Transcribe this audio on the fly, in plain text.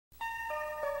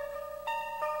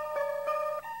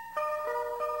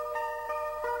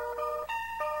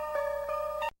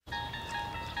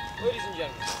Ladies and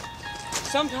gentlemen,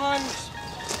 sometimes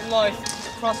in life,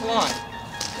 you cross a line.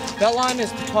 That line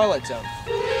is the Twilight Zone.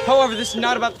 However, this is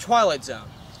not about the Twilight Zone.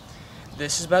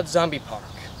 This is about Zombie Park.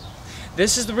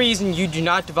 This is the reason you do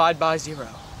not divide by zero.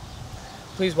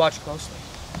 Please watch closely.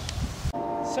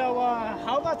 So,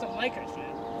 how about the Lakers,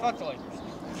 man? Fuck the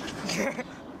Lakers.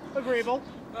 Agreeable.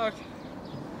 Okay.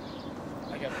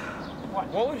 I get it.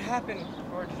 What would happen if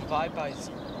we were to divide by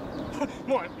zero?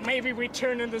 What, maybe we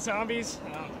turn into zombies? I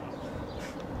don't know.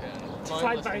 Yeah,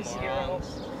 Divide by zero.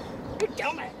 You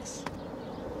dumbass.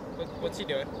 What's he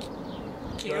doing?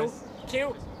 Q.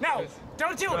 No!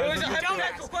 Don't do it! It was a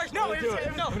hypothetical question. No, it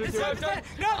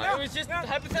was just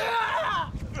hypothetical.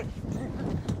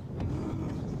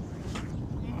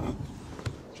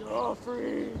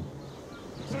 Joffrey!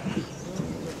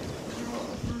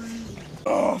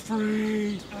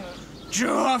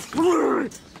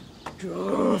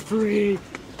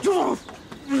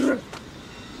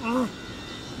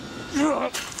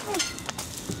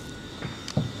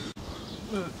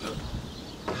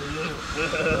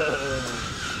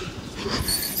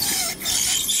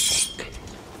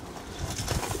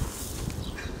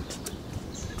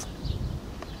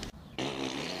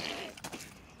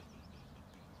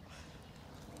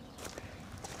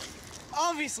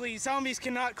 Obviously, zombies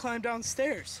cannot climb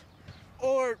downstairs.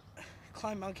 Or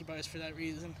climb monkey bars for that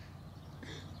reason.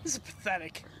 This is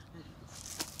pathetic.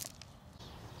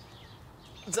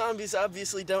 Zombies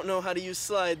obviously don't know how to use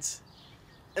slides.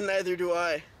 And neither do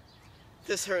I.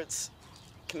 This hurts.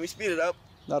 Can we speed it up?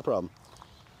 Not a problem.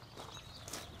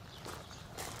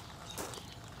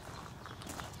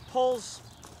 Poles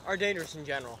are dangerous in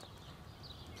general.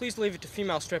 Please leave it to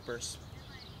female strippers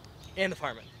and the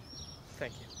firemen.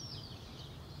 Thank you.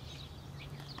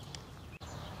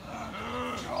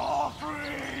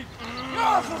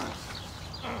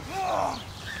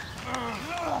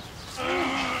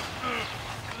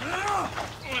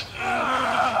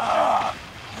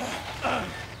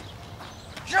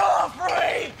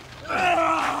 Joffrey!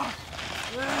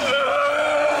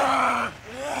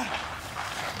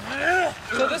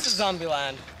 So this is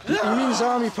Zombieland. You mean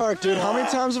Zombie Park, dude. How many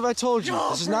times have I told you?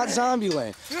 This is not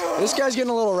Zombieland. This guy's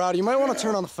getting a little rowdy. You might want to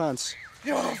turn on the fence.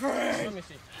 Let me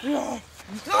see.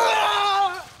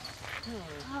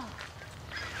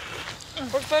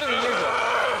 Works better than usual.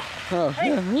 Oh,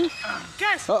 yeah.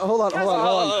 Guys! Hold on.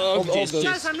 Hold this.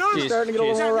 Guys, I know He's starting to get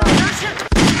a little Guys, rowdy.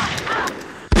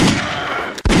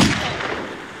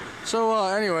 So,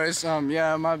 anyways,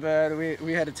 yeah, my bad.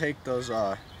 We had to take those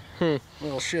little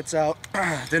shits out.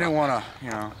 Didn't want to,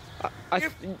 you know.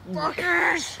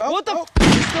 fuckers! What the?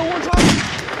 There's still one time.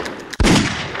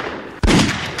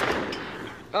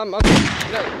 Okay.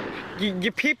 No,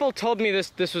 your people told me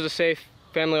this was a safe,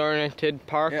 family-oriented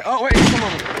park. Yeah. Oh wait, come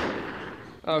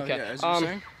on. Okay. Yeah, as you were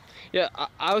saying? Yeah,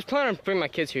 I was planning on bringing my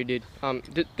kids here, dude.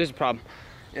 There's a problem.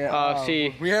 Yeah.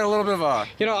 See, we had a little bit of a.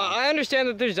 you know, I understand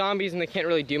that there's zombies and they can't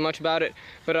really do much about it,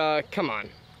 but come on.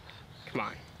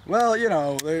 Well, you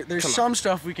know, there's some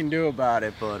stuff we can do about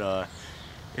it, but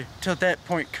until that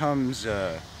point comes,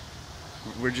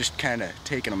 we're just kind of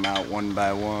taking them out one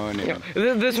by one. And... You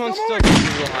know, this one's still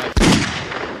alive.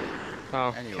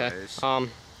 Oh, anyways. okay.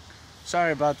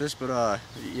 Sorry about this, but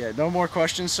yeah, no more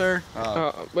questions, sir.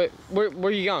 Wait, where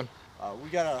are you going? We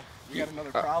got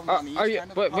another problem on the east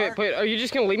end of the park. Wait, are you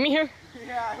just gonna leave me here?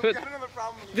 Yeah, we got another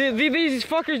problem. On the These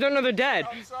fuckers don't know they're dead.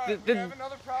 I'm sorry, we have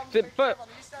another problem but on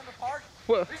the east end of the park.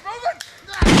 What? He's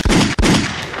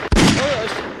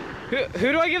moving!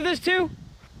 Who do I give this to?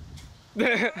 No,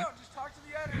 just talk to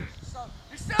the editor.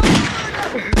 He's still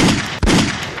moving!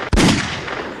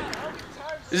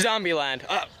 Zombieland.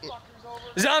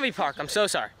 Zombie Park, I'm so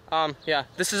sorry. Yeah,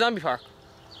 this is Zombie Park.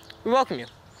 We welcome you.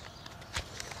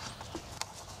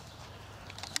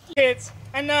 Kids,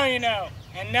 I know you know.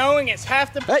 And knowing is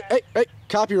half the Hey,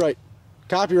 copyright.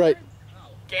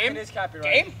 Game? It is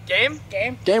copyright. Game?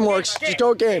 Game works. Just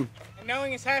go game. And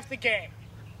knowing is half the game.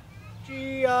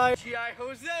 G.I.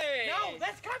 Jose. No,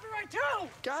 that's copyright too!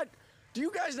 God, do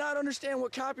you guys not understand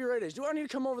what copyright is? Do I need to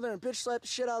come over there and bitch slap the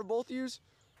shit out of both of yous?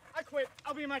 I quit.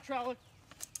 I'll be in my trolley.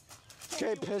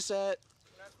 Okay, piss at.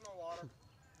 That's no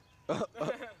water.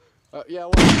 Yeah,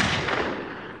 well.